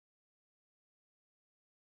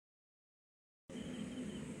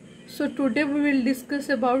So today we will discuss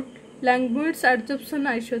about Langmuir's adsorption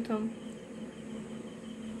isotherm.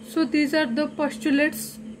 So these are the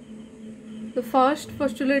postulates. The first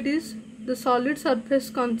postulate is the solid surface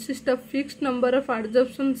consists of fixed number of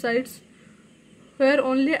adsorption sites where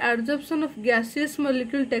only adsorption of gaseous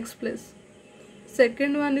molecule takes place.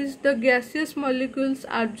 Second one is the gaseous molecules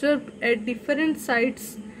adsorbed at different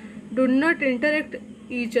sites do not interact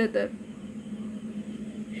each other.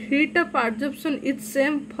 Heat of adsorption is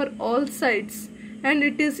same for all sites and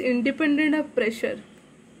it is independent of pressure.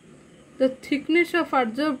 The thickness of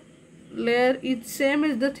adsorbed layer is same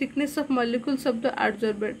as the thickness of molecules of the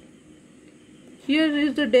adsorbed. Here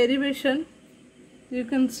is the derivation. You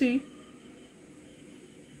can see.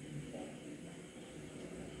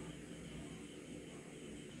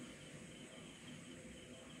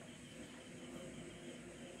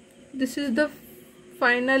 This is the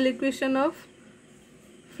final equation of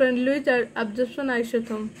Langmuir's adsorption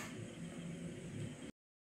isotherm.